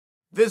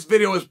This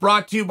video is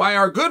brought to you by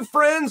our good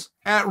friends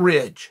at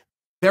Ridge.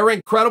 Their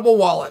incredible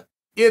wallet.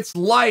 It's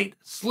light,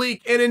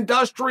 sleek, and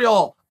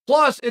industrial.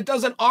 Plus, it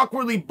doesn't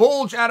awkwardly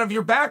bulge out of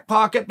your back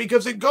pocket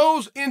because it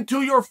goes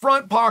into your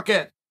front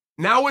pocket.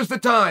 Now is the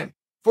time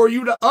for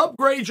you to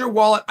upgrade your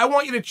wallet. I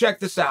want you to check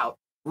this out.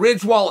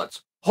 Ridge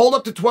wallets hold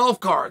up to 12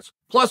 cards,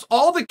 plus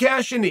all the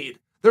cash you need.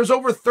 There's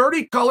over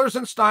 30 colors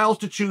and styles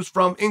to choose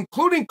from,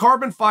 including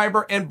carbon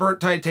fiber and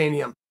burnt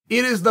titanium.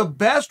 It is the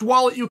best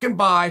wallet you can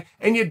buy,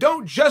 and you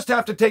don't just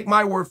have to take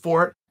my word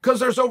for it, because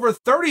there's over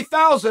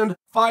 30,000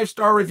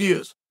 five-star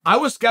reviews. I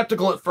was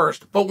skeptical at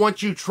first, but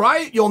once you try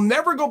it, you'll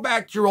never go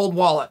back to your old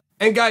wallet.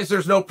 And guys,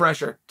 there's no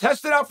pressure.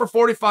 Test it out for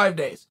 45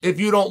 days. If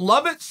you don't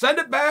love it, send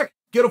it back,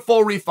 get a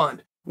full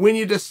refund. When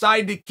you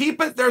decide to keep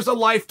it, there's a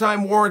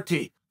lifetime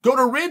warranty. Go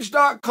to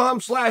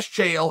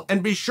ridge.com/Chael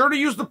and be sure to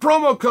use the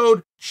promo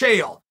code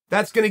Chael.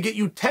 That's going to get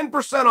you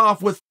 10%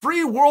 off with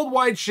free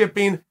worldwide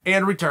shipping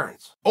and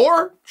returns.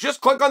 Or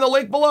just click on the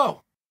link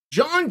below.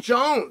 Jon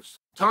Jones,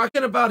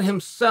 talking about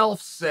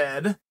himself,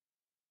 said,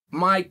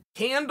 "My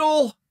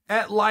candle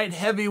at light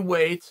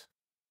heavyweight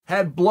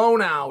had blown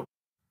out,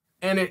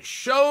 and it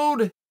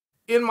showed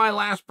in my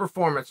last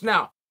performance."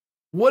 Now,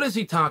 what is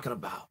he talking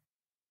about?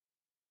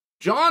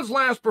 Jon's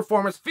last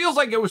performance feels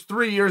like it was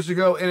 3 years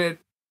ago, and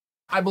it,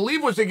 I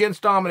believe, was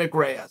against Dominic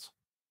Reyes.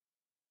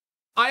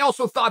 I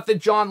also thought that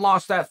Jon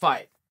lost that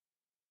fight.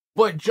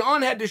 But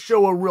Jon had to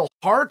show a real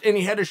heart, and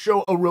he had to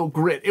show a real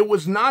grit. It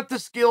was not the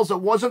skills, it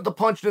wasn't the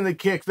punch and the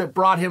kicks that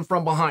brought him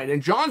from behind.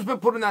 And Jon's been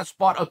put in that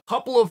spot a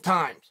couple of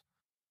times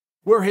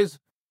where his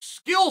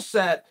skill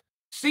set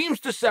seems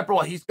to separate.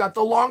 Well, he's got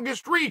the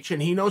longest reach, and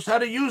he knows how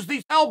to use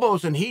these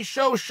elbows, and he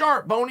shows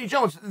sharp, bony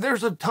Jones.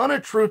 There's a ton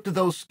of truth to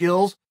those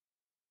skills.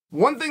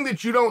 One thing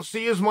that you don't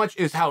see as much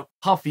is how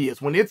tough he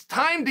is. When it's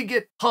time to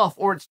get tough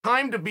or it's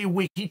time to be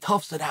weak, he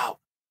toughs it out.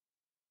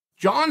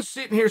 Jon's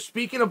sitting here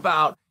speaking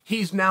about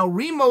he's now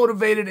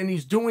remotivated and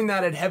he's doing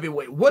that at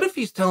heavyweight. What if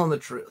he's telling the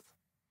truth?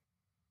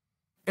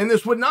 And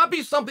this would not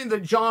be something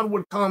that Jon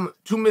would come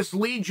to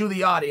mislead you,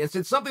 the audience.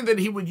 It's something that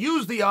he would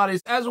use the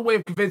audience as a way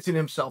of convincing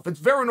himself. It's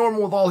very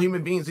normal with all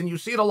human beings, and you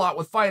see it a lot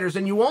with fighters,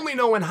 and you only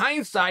know in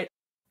hindsight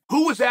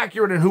who was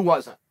accurate and who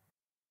wasn't.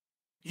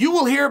 You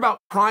will hear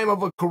about prime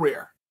of a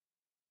career,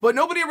 but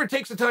nobody ever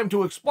takes the time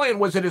to explain,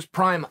 was it his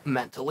prime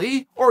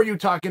mentally, or are you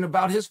talking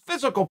about his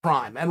physical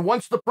prime? And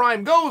once the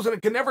prime goes and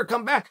it can never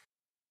come back,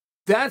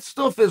 that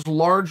stuff is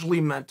largely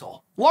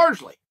mental.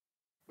 Largely.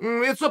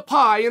 It's a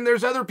pie, and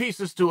there's other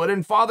pieces to it,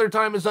 and father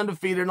time is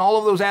undefeated, and all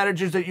of those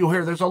adages that you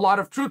hear, there's a lot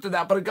of truth to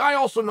that, but a guy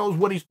also knows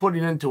what he's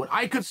putting into it.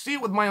 I could see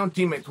it with my own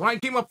teammates. When I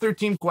came up through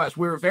Team Quest,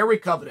 we were very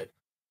coveted.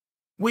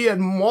 We had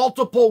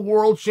multiple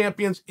world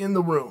champions in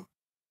the room.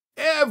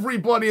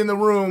 Everybody in the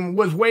room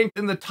was ranked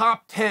in the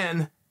top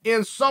 10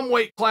 in some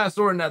weight class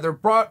or another,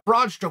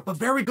 broad stroke, but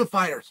very good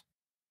fighters.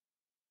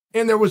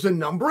 And there was a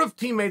number of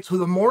teammates who,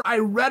 the more I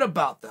read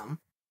about them,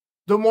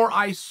 the more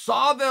I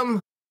saw them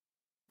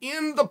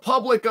in the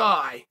public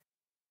eye,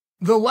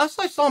 the less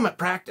I saw them at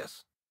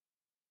practice.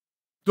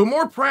 The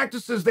more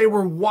practices they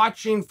were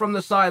watching from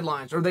the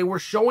sidelines, or they were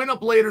showing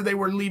up later, they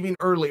were leaving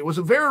early. It was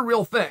a very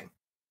real thing.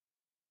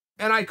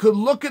 And I could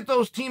look at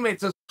those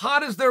teammates, as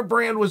hot as their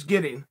brand was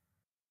getting,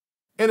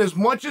 and as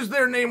much as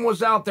their name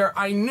was out there,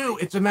 I knew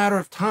it's a matter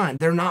of time.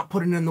 They're not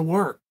putting in the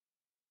work.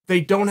 They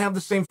don't have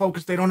the same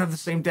focus. They don't have the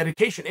same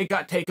dedication. It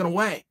got taken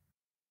away.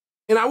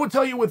 And I would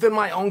tell you, within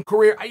my own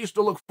career, I used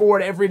to look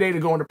forward every day to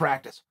going to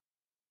practice.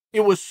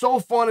 It was so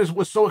fun. It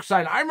was so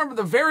exciting. I remember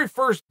the very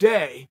first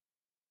day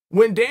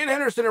when Dan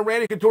Henderson and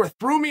Randy Couture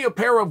threw me a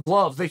pair of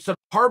gloves. They said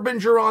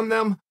Harbinger on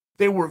them.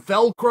 They were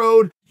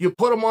Velcroed. You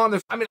put them on.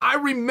 I mean, I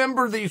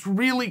remember these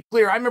really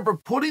clear. I remember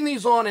putting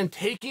these on and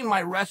taking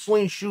my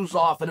wrestling shoes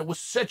off, and it was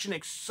such an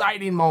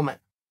exciting moment.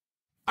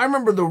 I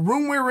remember the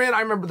room we were in.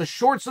 I remember the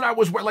shorts that I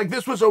was wearing. Like,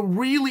 this was a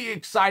really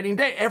exciting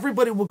day.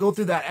 Everybody will go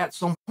through that at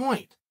some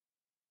point.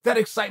 That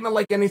excitement,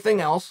 like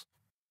anything else,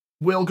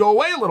 will go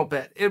away a little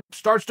bit. It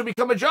starts to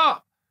become a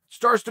job. It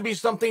starts to be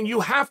something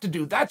you have to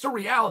do. That's a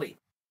reality.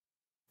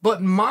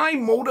 But my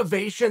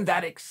motivation,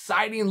 that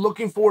exciting,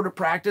 looking forward to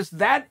practice,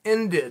 that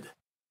ended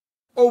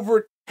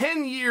over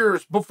 10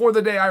 years before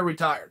the day I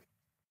retired.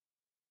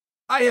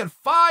 I had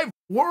 5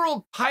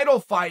 world title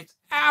fights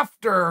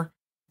after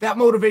that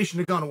motivation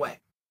had gone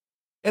away.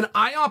 And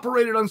I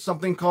operated on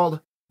something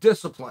called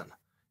discipline.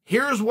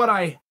 Here's what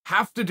I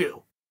have to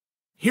do.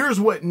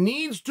 Here's what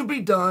needs to be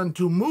done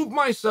to move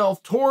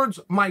myself towards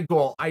my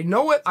goal. I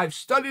know it. I've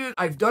studied it.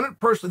 I've done it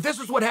personally.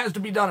 This is what has to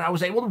be done. And I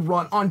was able to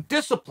run on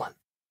discipline.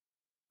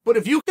 But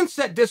if you can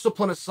set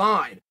discipline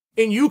aside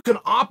and you can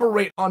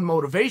operate on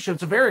motivation,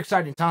 it's a very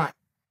exciting time.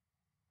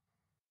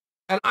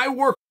 And I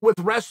work with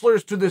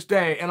wrestlers to this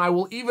day, and I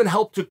will even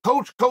help to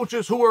coach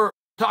coaches who are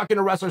talking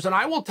to wrestlers, and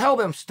I will tell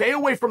them, stay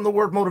away from the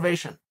word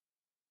motivation.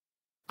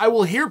 I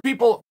will hear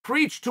people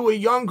preach to a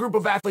young group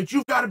of athletes,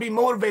 you've got to be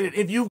motivated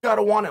if you've got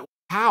to want it.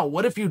 How?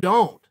 What if you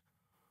don't?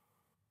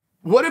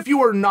 What if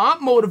you are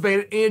not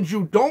motivated and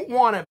you don't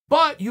want it,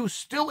 but you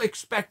still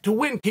expect to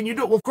win? Can you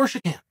do it? Well, of course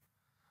you can.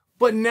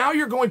 But now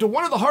you're going to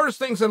one of the hardest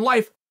things in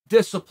life,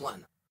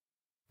 discipline.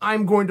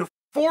 I'm going to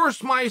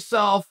force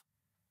myself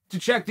to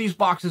check these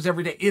boxes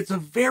every day. It's a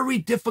very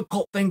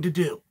difficult thing to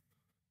do.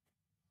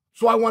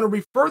 So I want to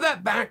refer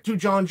that back to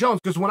Jon Jones,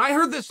 because when I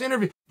heard this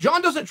interview,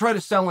 Jon doesn't try to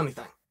sell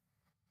anything.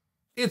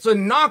 It's a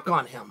knock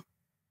on him.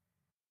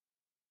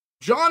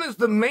 Jon is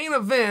the main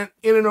event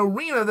in an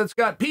arena that's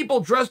got people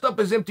dressed up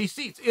as empty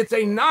seats. It's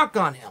a knock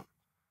on him.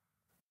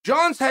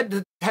 Jon's had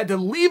to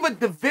leave a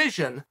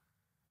division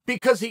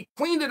because he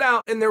cleaned it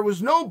out and there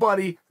was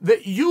nobody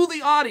that you,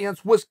 the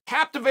audience, was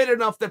captivated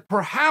enough that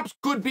perhaps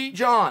could beat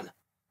Jon.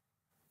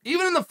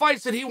 Even in the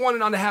fights that he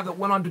wanted on to have that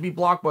went on to be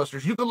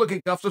blockbusters. You could look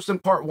at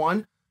Gustafsson Part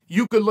 1.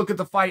 You could look at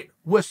the fight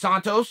with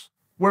Santos,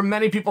 where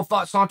many people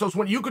thought Santos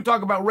won. You could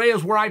talk about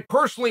Reyes, where I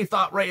personally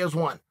thought Reyes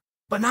won.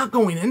 But not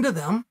going into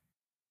them.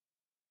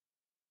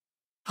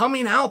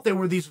 Coming out, they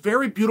were these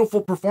very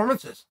beautiful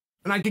performances.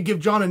 And I could give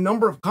Jon a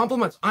number of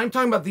compliments. I'm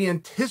talking about the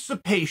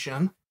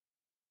anticipation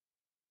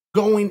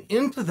going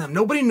into them.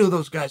 Nobody knew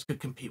those guys could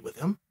compete with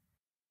him.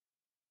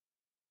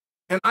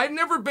 And I've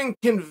never been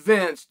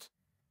convinced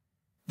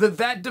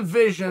that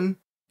division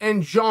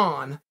and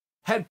Jon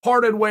had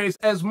parted ways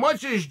as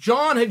much as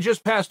Jon had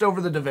just passed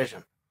over the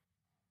division.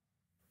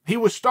 He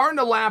was starting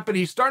to lap it.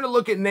 He's starting to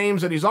look at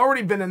names that he's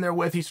already been in there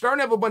with. He's starting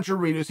to have a bunch of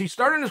redos. He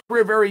started his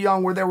career very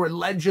young where there were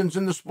legends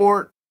in the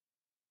sport.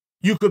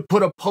 You could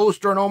put a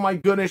poster and, oh my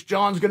goodness,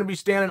 Jon's going to be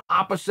standing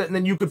opposite, and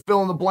then you could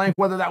fill in the blank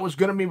whether that was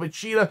going to be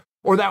Machida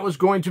or that was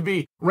going to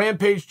be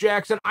Rampage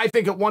Jackson. I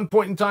think at one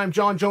point in time,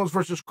 Jon Jones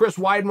versus Chris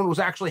Weidman was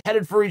actually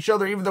headed for each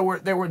other, even though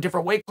they were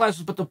different weight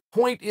classes. But the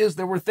point is,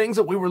 there were things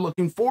that we were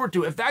looking forward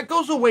to. If that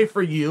goes away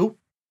for you,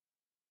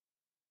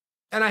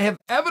 and I have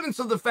evidence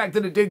of the fact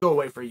that it did go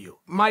away for you,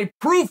 my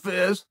proof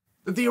is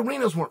that the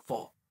arenas weren't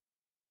full.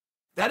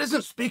 That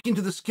isn't speaking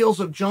to the skills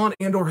of Jon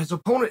and or his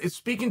opponent. It's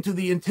speaking to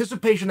the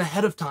anticipation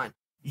ahead of time.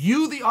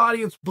 You, the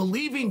audience,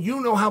 believing you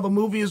know how the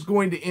movie is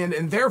going to end,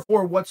 and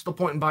therefore, what's the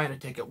point in buying a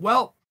ticket?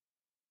 Well,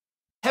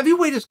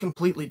 heavyweight is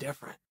completely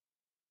different.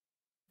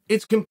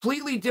 It's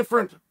completely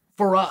different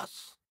for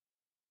us.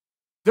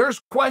 There's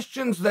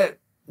questions that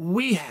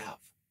we have.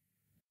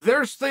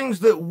 There's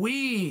things that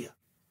we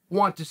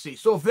want to see.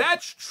 So if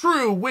that's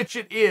true, which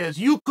it is,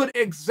 you could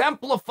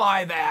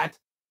exemplify that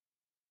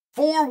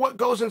for what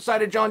goes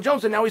inside of Jon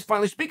Jones. And now he's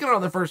finally speaking on it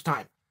the first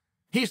time.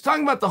 He's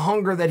talking about the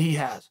hunger that he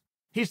has.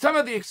 He's talking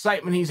about the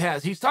excitement he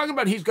has. He's talking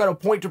about he's got a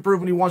point to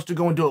prove and he wants to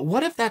go and do it.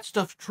 What if that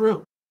stuff's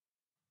true?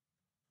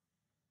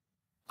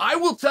 I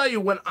will tell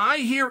you, when I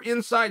hear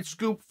inside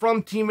scoop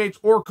from teammates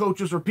or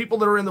coaches or people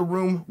that are in the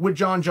room with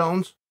Jon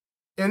Jones,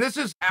 and this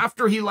is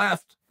after he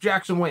left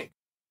Jackson Wink,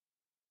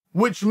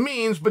 which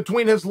means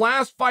between his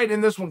last fight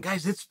and this one,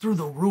 guys, it's through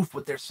the roof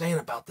what they're saying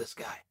about this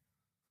guy.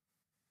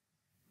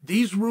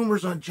 These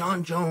rumors on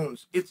Jon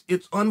Jones,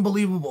 it's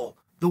unbelievable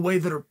the way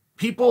that are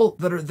people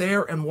that are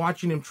there and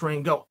watching him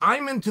train go.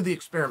 I'm into the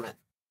experiment.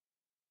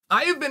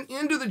 I have been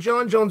into the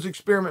Jon Jones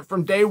experiment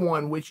from day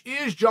one, which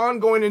is Jon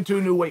going into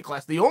a new weight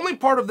class. The only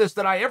part of this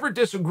that I ever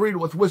disagreed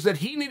with was that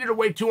he needed to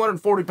weigh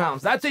 240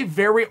 pounds. That's a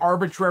very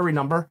arbitrary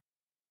number.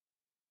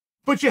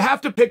 But you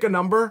have to pick a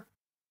number.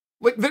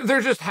 Like,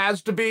 there just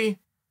has to be.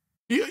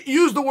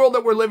 Use the world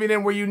that we're living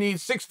in where you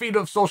need 6 feet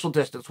of social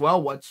distance. Well,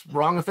 what's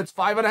wrong if it's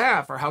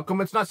 5.5? Or how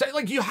come it's not?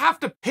 Like, you have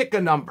to pick a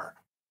number.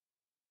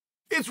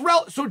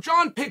 So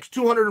Jon picks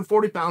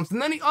 240 pounds,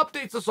 and then he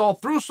updates us all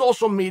through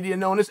social media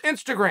known as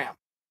Instagram.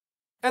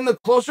 And the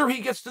closer he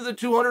gets to the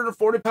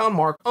 240-pound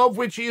mark, of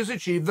which he has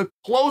achieved, the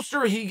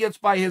closer he gets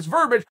by his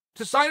verbiage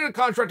to signing a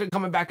contract and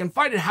coming back and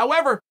fighting.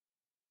 However,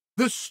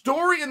 the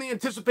story and the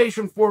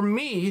anticipation for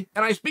me,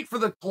 and I speak for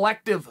the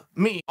collective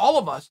me, all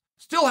of us,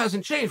 still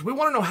hasn't changed. We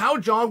want to know how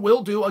Jon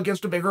will do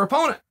against a bigger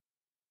opponent,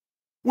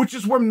 which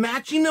is where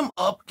matching him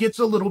up gets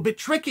a little bit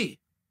tricky.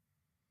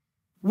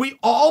 We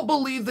all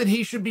believe that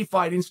he should be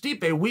fighting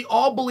Stipe. We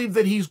all believe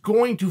that he's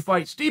going to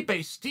fight Stipe.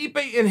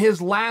 Stipe in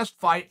his last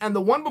fight, and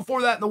the one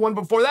before that and the one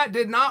before that,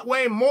 did not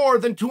weigh more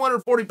than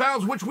 240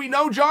 pounds, which we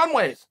know Jon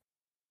weighs.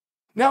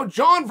 Now,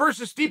 Jon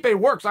versus Stipe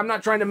works. I'm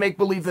not trying to make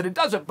believe that it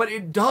doesn't, but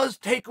it does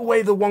take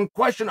away the one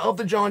question of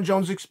the Jon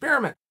Jones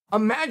experiment.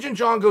 Imagine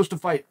Jon goes to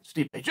fight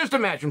Stipe. Just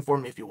imagine for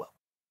me, if you will.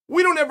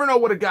 We don't ever know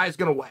what a guy's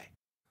going to weigh.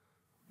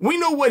 We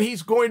know what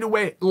he's going to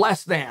weigh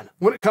less than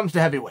when it comes to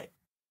heavyweight.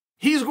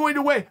 He's going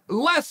to weigh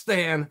less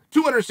than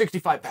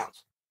 265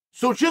 pounds.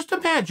 So just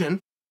imagine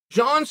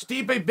Jon,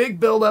 Stipe, big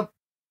buildup.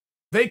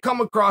 They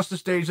come across the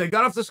stage. They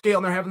got off the scale,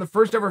 and they're having the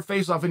first ever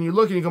face-off, and you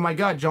look and you go, my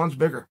God, Jon's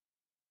bigger.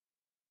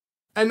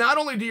 And not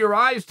only do your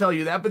eyes tell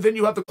you that, but then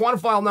you have the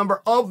quantifiable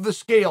number of the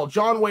scale.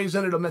 Jon weighs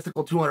in at a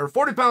mythical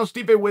 240 pounds.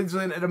 Stipe weighs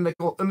in at a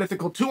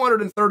mythical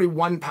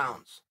 231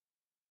 pounds.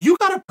 You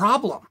got a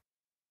problem.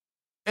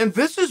 And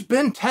this has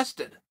been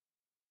tested.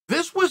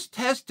 This was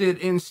tested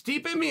in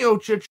Stipe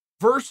Miocic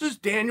versus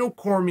Daniel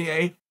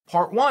Cormier,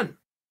 Part 1.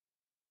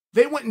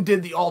 They went and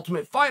did the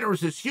Ultimate Fighter. It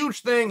was this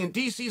huge thing, and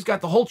DC's got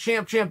the whole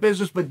champ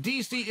business, but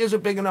DC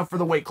isn't big enough for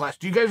the weight class.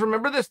 Do you guys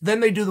remember this? Then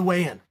they do the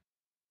weigh-in.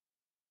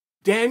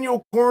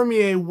 Daniel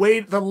Cormier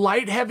weighed, the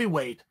light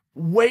heavyweight,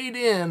 weighed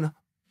in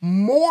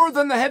more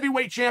than the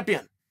heavyweight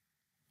champion.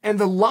 And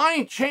the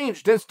line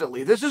changed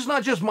instantly. This is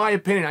not just my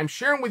opinion. I'm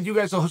sharing with you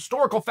guys a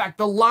historical fact.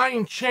 The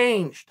line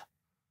changed.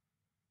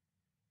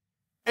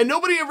 And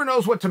nobody ever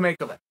knows what to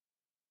make of it.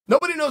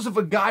 Nobody knows if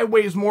a guy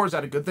weighs more, is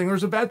that a good thing or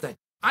is it a bad thing?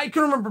 I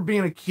can remember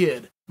being a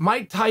kid.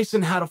 Mike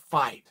Tyson had a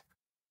fight.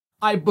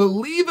 I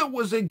believe it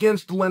was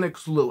against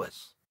Lennox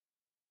Lewis.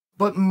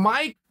 But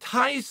Mike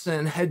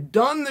Tyson had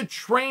done the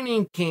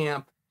training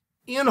camp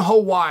in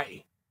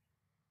Hawaii.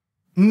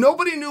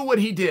 Nobody knew what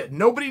he did.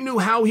 Nobody knew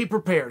how he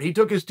prepared. He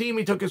took his team,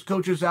 he took his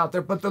coaches out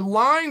there, but the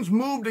lines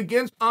moved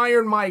against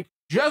Iron Mike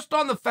just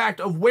on the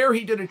fact of where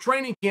he did a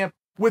training camp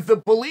with the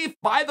belief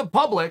by the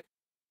public,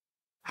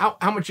 how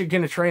much you're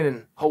going to train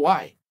in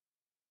Hawaii.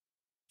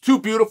 Too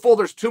beautiful.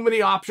 There's too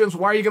many options.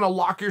 Why are you going to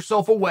lock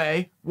yourself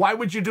away? Why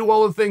would you do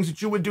all the things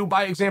that you would do,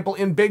 by example,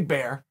 in Big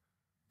Bear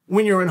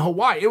when you're in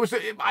Hawaii?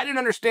 I didn't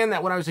understand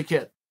that when I was a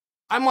kid.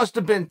 I must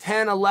have been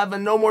 10,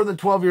 11, no more than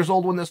 12 years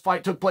old when this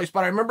fight took place,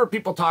 but I remember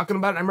people talking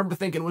about it. I remember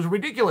thinking it was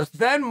ridiculous.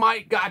 Then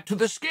Mike got to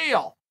the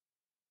scale.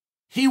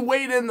 He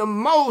weighed in the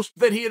most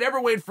that he had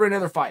ever weighed for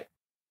another fight.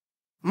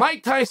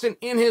 Mike Tyson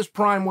in his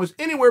prime was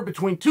anywhere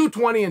between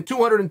 220 and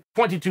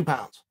 222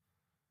 pounds.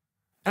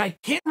 And I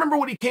can't remember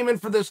what he came in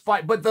for this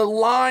fight, but the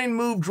line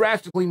moved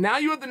drastically. Now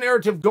you have the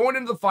narrative going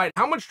into the fight.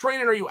 How much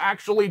training are you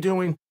actually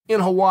doing in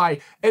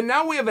Hawaii? And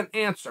now we have an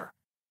answer.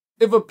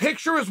 If a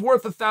picture is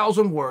worth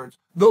 1,000 words,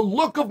 the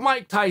look of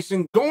Mike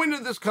Tyson going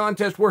to this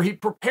contest where he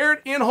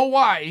prepared in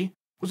Hawaii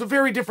was a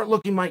very different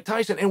looking Mike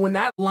Tyson. And when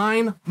that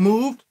line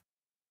moved,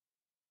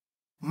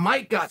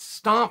 Mike got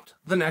stomped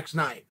the next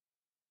night,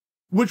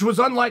 which was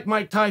unlike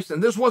Mike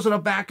Tyson. This wasn't a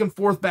back and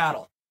forth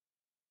battle.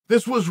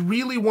 This was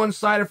really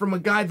one-sided from a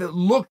guy that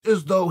looked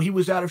as though he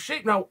was out of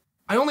shape. Now,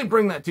 I only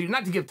bring that to you,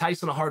 not to give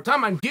Tyson a hard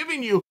time. I'm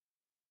giving you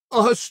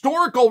a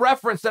historical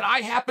reference that I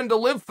happened to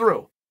live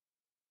through.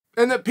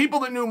 And that people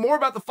that knew more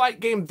about the fight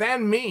game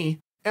than me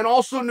and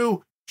also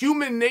knew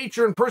human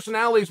nature and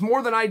personalities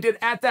more than I did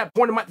at that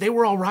point in my, they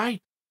were all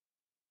right.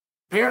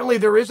 Apparently,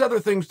 there is other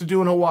things to do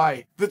in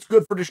Hawaii that's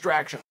good for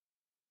distraction.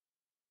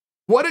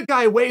 What a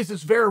guy weighs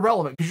is very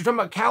relevant because you're talking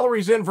about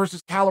calories in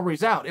versus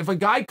calories out. If a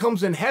guy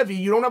comes in heavy,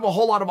 you don't have a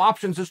whole lot of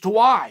options as to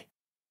why.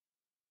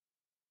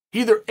 He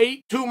either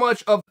ate too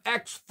much of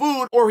X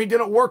food or he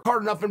didn't work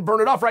hard enough and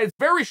burn it off, right? It's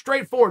very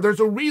straightforward. There's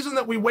a reason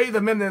that we weigh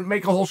them in and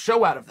make a whole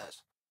show out of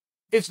this.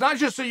 It's not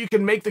just so you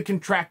can make the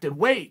contracted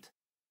weight.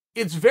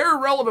 It's very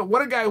relevant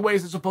what a guy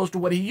weighs as opposed to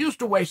what he used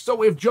to weigh.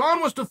 So if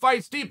Jon was to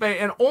fight Stipe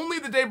and only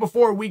the day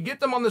before we get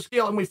them on the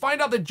scale and we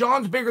find out that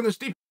Jon's bigger than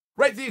Stipe,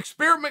 right, the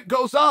experiment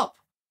goes up.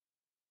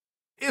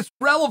 It's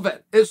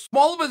relevant. As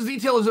small of a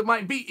detail as it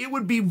might be, it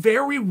would be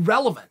very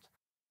relevant.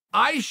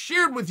 I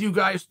shared with you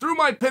guys through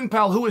my pen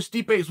pal, who is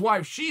Stipe's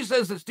wife. She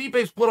says that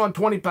Stipe's put on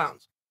 20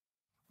 pounds.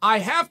 I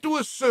have to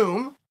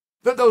assume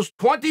that those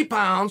 20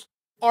 pounds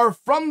are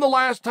from the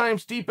last time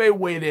Stipe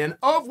weighed in,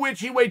 of which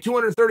he weighed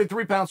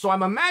 233 pounds. So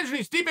I'm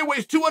imagining Stipe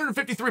weighs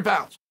 253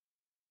 pounds.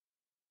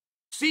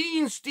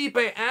 Seeing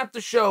Stipe at the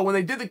show when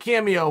they did the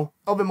cameo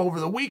of him over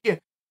the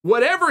weekend,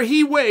 whatever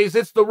he weighs,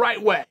 it's the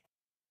right way.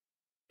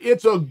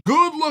 It's a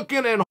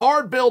good-looking and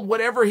hard build,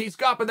 whatever he's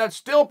got, but that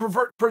still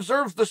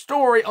preserves the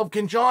story of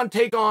can Jon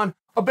take on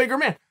a bigger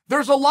man.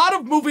 There's a lot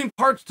of moving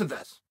parts to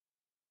this.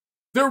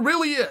 There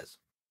really is.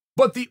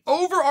 But the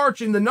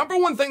overarching, the number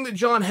one thing that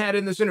Jon had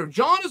in this interview,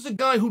 Jon is a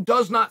guy who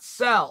does not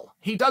sell.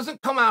 He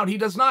doesn't come out. He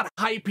does not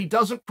hype. He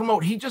doesn't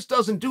promote. He just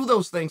doesn't do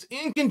those things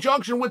in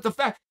conjunction with the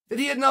fact that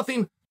he had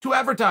nothing to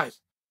advertise.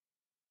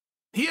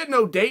 He had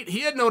no date. He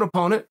had no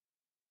opponent.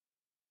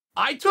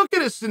 I took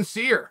it as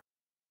sincere.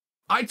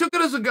 I took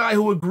it as a guy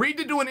who agreed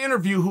to do an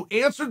interview, who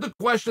answered the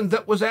question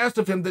that was asked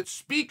of him that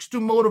speaks to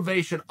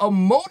motivation. A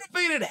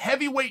motivated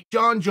heavyweight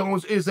Jon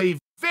Jones is a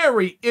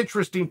very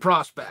interesting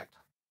prospect.